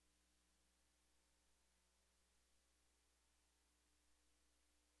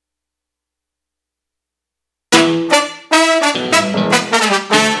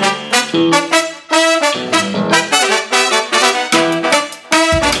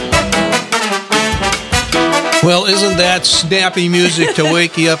Well, isn't that snappy music to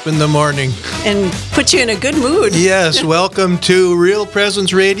wake you up in the morning? And put you in a good mood. Yes, welcome to Real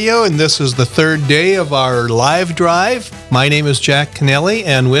Presence Radio, and this is the third day of our live drive. My name is Jack Kennelly,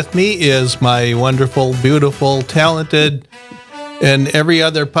 and with me is my wonderful, beautiful, talented, and every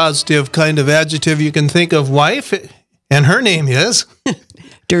other positive kind of adjective you can think of wife, and her name is...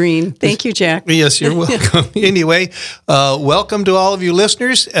 Doreen. Thank you, Jack. Yes, you're welcome. Anyway, welcome to all of you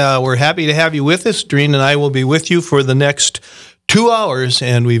listeners. We're happy to have you with us. Doreen and I will be with you for the next 2 hours,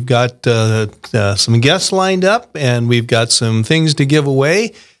 and we've got some guests lined up, and we've got some things to give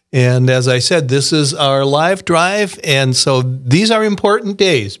away. And as I said, this is our live drive, and so these are important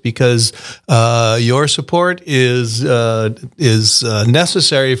days because your support is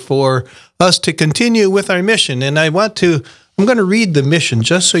necessary for us to continue with our mission. And I'm going to read the mission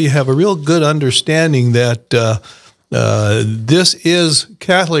just so you have a real good understanding that this is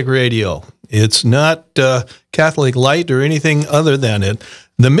Catholic radio. It's not Catholic Light or anything other than it.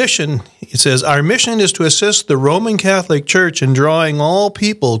 The mission, it says, our mission is to assist the Roman Catholic Church in drawing all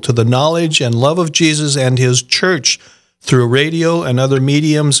people to the knowledge and love of Jesus and His Church through radio and other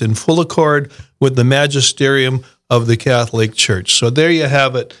mediums in full accord with the magisterium of the Catholic Church. So there you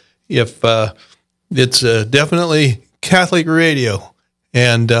have it. If it's definitely Catholic radio,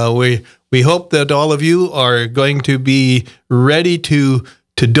 and we hope that all of you are going to be ready to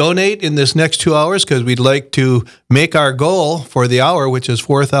donate in this next 2 hours, because we'd like to make our goal for the hour, which is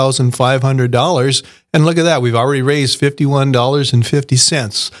 $4,500. And look at that, we've already raised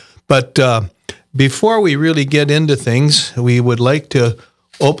 $51.50. But before we really get into things, we would like to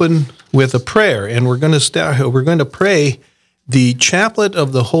open with a prayer, and we're going to pray the Chaplet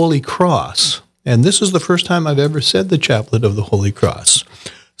of the Holy Cross. And this is the first time I've ever said the Chaplet of the Holy Cross.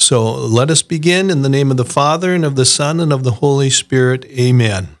 So let us begin in the name of the Father, and of the Son, and of the Holy Spirit.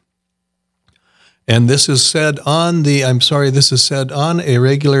 Amen. And this is said on a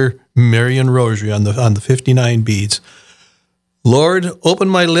regular Marian Rosary on the 59 beads. Lord, open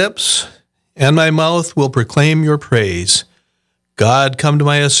my lips, and my mouth will proclaim your praise. God, come to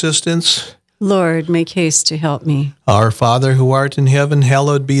my assistance. Lord, make haste to help me. Our Father, who art in heaven,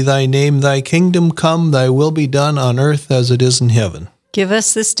 hallowed be thy name. Thy kingdom come, thy will be done on earth as it is in heaven. Give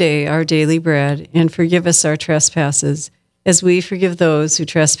us this day our daily bread, and forgive us our trespasses, as we forgive those who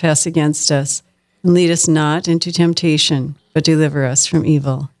trespass against us. And lead us not into temptation, but deliver us from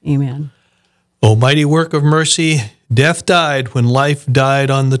evil. Amen. O mighty work of mercy, death died when life died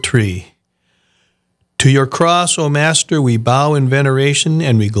on the tree. To your cross, O Master, we bow in veneration,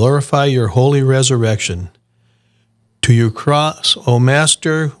 and we glorify your holy resurrection. To your cross, O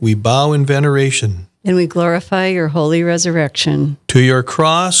Master, we bow in veneration, and we glorify your holy resurrection. To your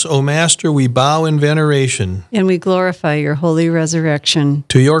cross, O Master, we bow in veneration, and we glorify your holy resurrection.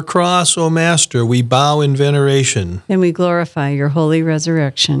 To your cross, O Master, we bow in veneration, and we glorify your holy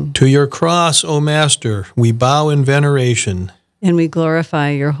resurrection. To your cross, O Master, we bow in veneration, and we glorify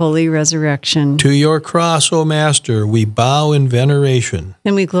your holy resurrection. To your cross, O Master, we bow in veneration,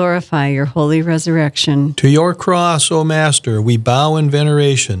 and we glorify your holy resurrection. To your cross, O Master, we bow in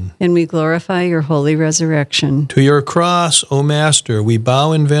veneration, and we glorify your holy resurrection. To your cross, O Master, we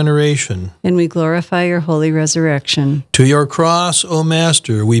bow in veneration, and we glorify your holy resurrection. To your cross, O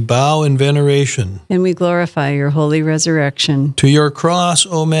Master, we bow in veneration, and we glorify your holy resurrection. To your cross,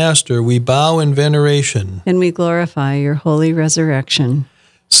 O Master, we bow in veneration, and we glorify your holy resurrection.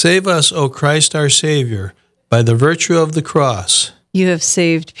 Save us, O Christ our Savior, by the virtue of the cross. You have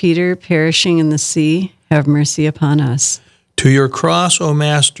saved Peter perishing in the sea. Have mercy upon us. To your cross, O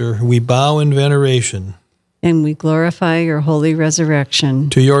Master, we bow in veneration, and we glorify your holy resurrection.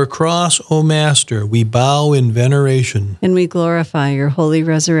 To your cross, O Master, we bow in veneration, and we glorify your holy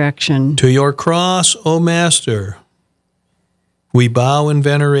resurrection. To your cross, O Master, we bow in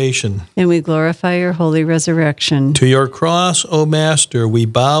veneration, and we glorify your holy resurrection. To your cross, O Master, we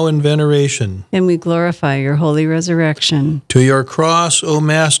bow in veneration, and we glorify your holy resurrection. To your cross, O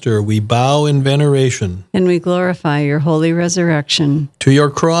Master, we bow in veneration, and we glorify your holy resurrection. To your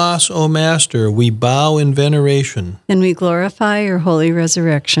cross, O Master, we bow in veneration, and we glorify your holy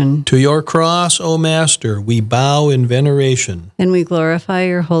resurrection. To your cross, O Master, we bow in veneration, and we glorify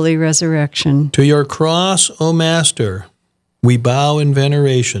your holy resurrection. To your cross, O Master, we bow in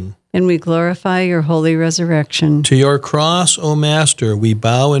veneration, and we glorify your holy resurrection. To your cross, O Master, we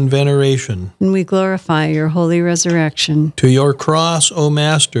bow in veneration, and we glorify your holy resurrection. To your cross, O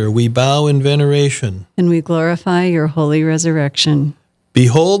Master, we bow in veneration, and we glorify your holy resurrection.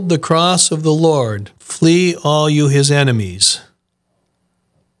 Behold the cross of the Lord, flee all you his enemies.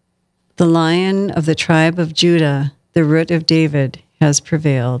 The Lion of the tribe of Judah, the Root of David, has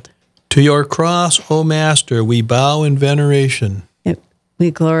prevailed. To your cross, O Master, we bow in veneration. We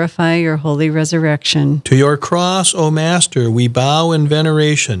glorify your holy resurrection. To your cross, O Master, we bow in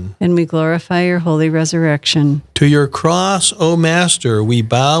veneration. And we glorify your holy resurrection. To your cross, O Master, we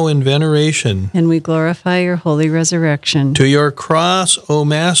bow in veneration. And we glorify your holy resurrection. To your cross, O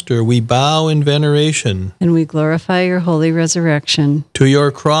Master, we bow in veneration. And we glorify your holy resurrection. To your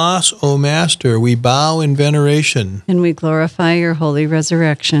cross, O Master, we bow in veneration. And we glorify your holy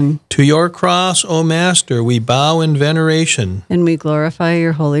resurrection. To your cross, O Master, we bow in veneration. And we glorify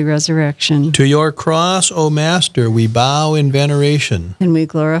your holy resurrection. To your cross, O Master, we bow in veneration. And we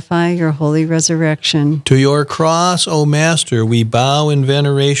glorify your holy resurrection. To your cross, O Master, we bow in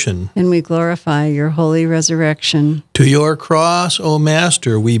veneration. And we glorify your holy resurrection. To your cross, O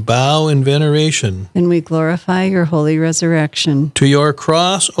Master, we bow in veneration. And we glorify your holy resurrection. To your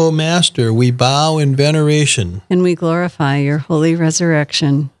cross, O Master, we bow in veneration. And we glorify your holy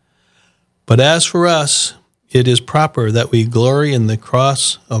resurrection. But as for us, it is proper that we glory in the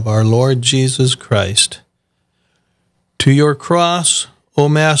cross of our Lord Jesus Christ. To your cross, O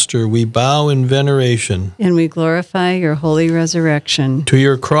Master, we bow in veneration. And we glorify your holy resurrection. To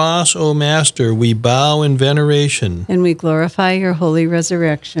your cross, O Master, we bow in veneration. And we glorify your holy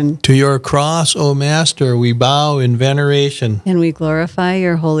resurrection. To your cross, O Master, we bow in veneration. And we glorify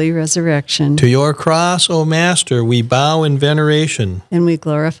your holy resurrection. To your cross, O Master, we bow in veneration. And we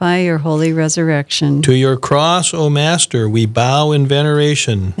glorify your holy resurrection. To your cross, O Master, we bow in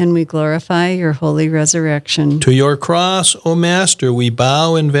veneration. And we glorify your holy resurrection. To your cross, O Master, we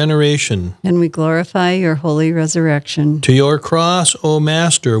bow in veneration. And we glorify your holy resurrection. To your cross, O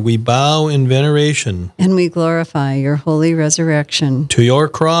Master, we bow in veneration. And we glorify your holy resurrection. To your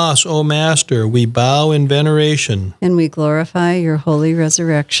cross, O Master, we bow in veneration. And we glorify your holy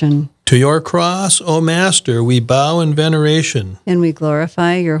resurrection. To your cross, O Master, we bow in veneration. And we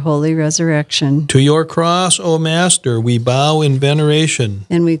glorify your holy resurrection. To your cross, O Master, we bow in veneration.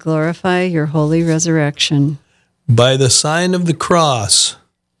 And we glorify your holy resurrection. By the sign of the cross,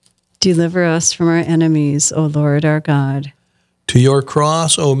 deliver us from our enemies, O Lord our God. To your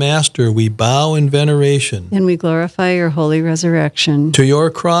cross, O Master, we bow in veneration. And we glorify your holy resurrection. To your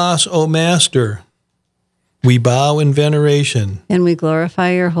cross, O Master, we bow in veneration. And we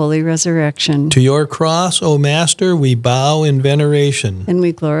glorify your holy resurrection. To your cross, O Master, we bow in veneration. And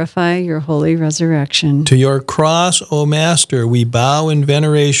we glorify your holy resurrection. To your cross, O Master, we bow in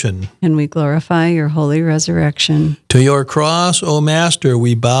veneration. And we glorify your holy resurrection. To your cross, O Master,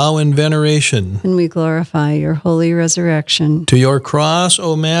 we bow in veneration. And we glorify your holy resurrection. To your cross,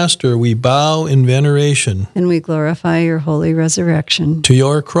 O Master, we bow in veneration. And we glorify your holy resurrection. To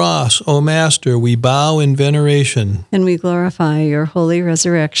your cross, O Master, we bow in veneration. And we glorify your holy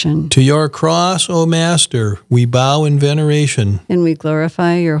resurrection. To your cross, O Master, we bow in veneration. And we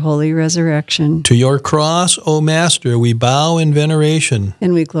glorify your holy resurrection. To your cross, O Master, we bow in veneration.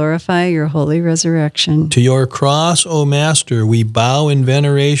 And we glorify your holy resurrection. To your cross, O Master, we bow in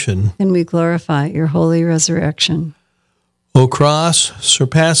veneration. And we glorify your holy resurrection. O cross,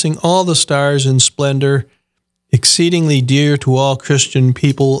 surpassing all the stars in splendor, exceedingly dear to all Christian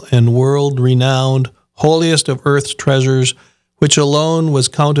people and world-renowned, holiest of earth's treasures, which alone was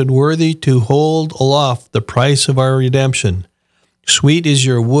counted worthy to hold aloft the price of our redemption. Sweet is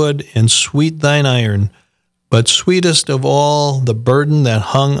your wood, and sweet thine iron, but sweetest of all the burden that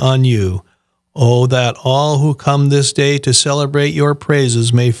hung on you. Oh, that all who come this day to celebrate your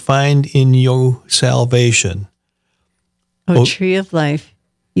praises may find in you salvation. O tree of life,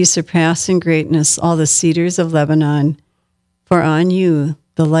 you surpass in greatness all the cedars of Lebanon, for on you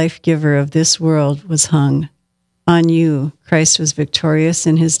the life-giver of this world was hung. On you Christ was victorious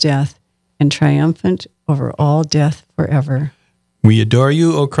in his death and triumphant over all death forever. We adore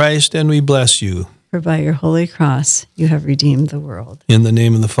you, O Christ, and we bless you. For by your holy cross you have redeemed the world. In the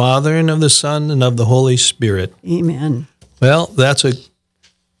name of the Father, and of the Son, and of the Holy Spirit. Amen. Well, that's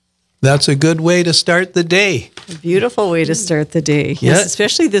a good way to start the day. A beautiful way to start the day. Yeah. Yes,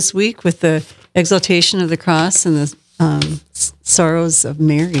 especially this week with the exaltation of the cross and the sorrows of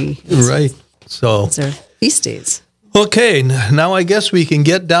Mary. Right. So, It's our feast days. okay, now I guess we can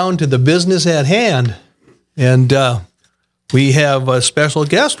get down to the business at hand. And we have a special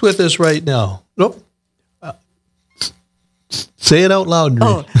guest with us right now. Nope. Say it out loud,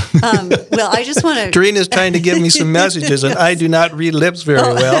 Doreen. Well, I just want to... Doreen is trying to give me some messages, and I do not read lips very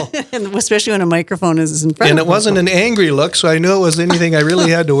well. and especially when a microphone is in front And of it wasn't an angry look, so I knew it was anything I really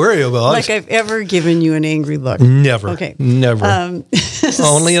had to worry about. like I've ever given you an angry look. Never. Okay. Never.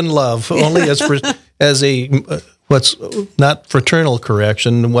 Only in love. Only as a what's not fraternal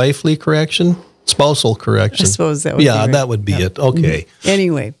correction, wifely correction, spousal correction. I suppose that would be right. that would be it. Okay.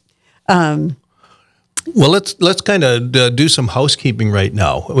 Anyway, Well, let's kind of do some housekeeping right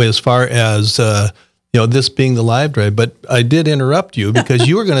now as far as this being the live drive. But I did interrupt you because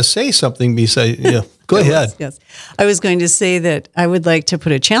you were going to say something. Go ahead. Yes, I was going to say that I would like to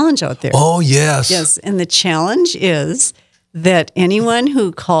put a challenge out there. Oh, yes. Yes, and the challenge is that anyone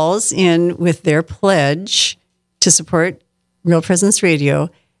who calls in with their pledge to support Real Presence Radio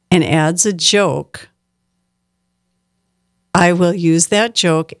and adds a joke, I will use that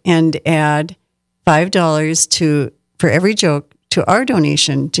joke and add $5 for every joke to our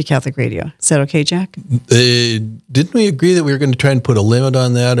donation to Catholic Radio. Is that okay, Jack? Didn't we agree that we were going to try and put a limit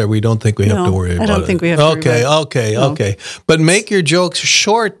on that, or we don't think we have to worry about it? I don't think we have to worry about it. Okay. But make your jokes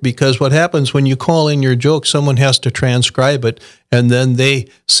short, because what happens when you call in your joke, someone has to transcribe it, and then they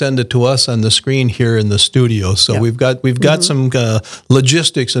send it to us on the screen here in the studio. So we've got some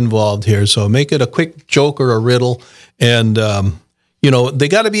logistics involved here. So make it a quick joke or a riddle, and they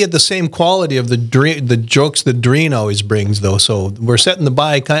got to be at the same quality of the jokes that Dreen always brings, though. So we're setting the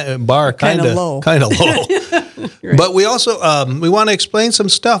bar kind of low. Right. But we also we want to explain some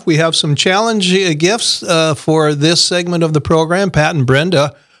stuff. We have some challenge gifts for this segment of the program. Pat and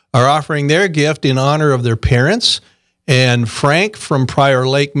Brenda are offering their gift in honor of their parents. And Frank from Prior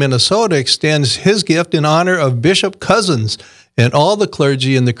Lake, Minnesota, extends his gift in honor of Bishop Cousins and all the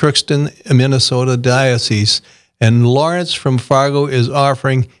clergy in the Crookston, Minnesota diocese. And Lawrence from Fargo is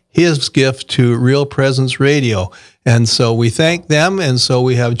offering his gift to Real Presence Radio. And so we thank them. And so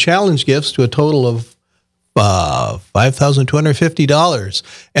we have challenge gifts to a total of $5,250.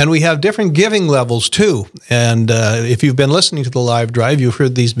 And we have different giving levels, too. And if you've been listening to the live drive, you've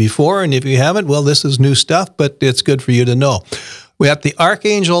heard these before. And if you haven't, well, this is new stuff, but it's good for you to know. We're at the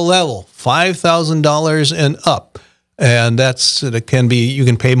Archangel level, $5,000 and up. And you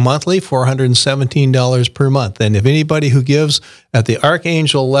can pay monthly, $417 per month. And if anybody who gives at the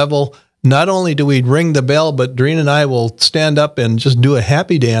Archangel level, not only do we ring the bell, but Dreen and I will stand up and just do a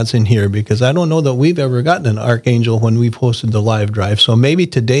happy dance in here, because I don't know that we've ever gotten an Archangel when we've hosted the live drive. So maybe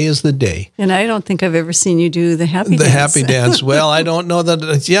today is the day. And I don't think I've ever seen you do the happy dance. The happy dance. Well, I don't know that.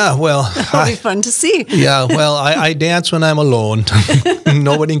 It'll be fun to see. Yeah, well, I dance when I'm alone.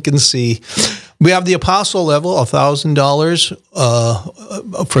 Nobody can see. We have the Apostle level,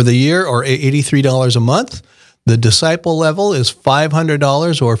 $1,000 for the year, or $83 a month. The Disciple level is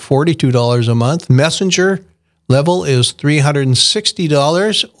 $500 or $42 a month. Messenger level is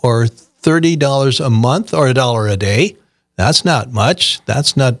 $360 or $30 a month, or $1 a day. That's not much.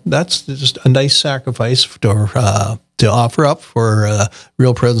 That's just a nice sacrifice to offer up for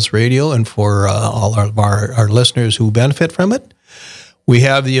Real Presence Radio and for all of our listeners who benefit from it. We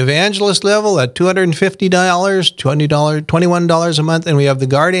have the Evangelist level at $250, $21 a month, and we have the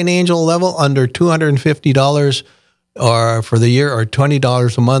Guardian Angel level under $250 or for the year, or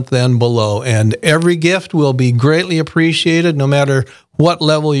 $20 a month and below. And every gift will be greatly appreciated, no matter what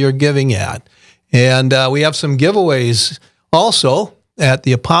level you're giving at. And we have some giveaways also. At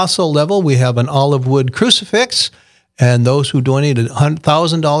the Apostle level, we have an olive wood crucifix, and those who donate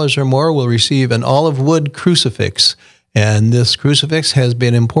 $1,000 or more will receive an olive wood crucifix. And this crucifix has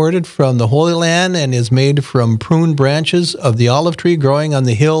been imported from the Holy Land and is made from pruned branches of the olive tree growing on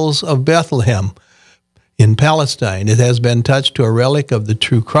the hills of Bethlehem in Palestine. It has been touched to a relic of the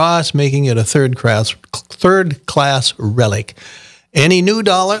true cross, making it a third-class relic. Any new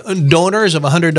donors of $100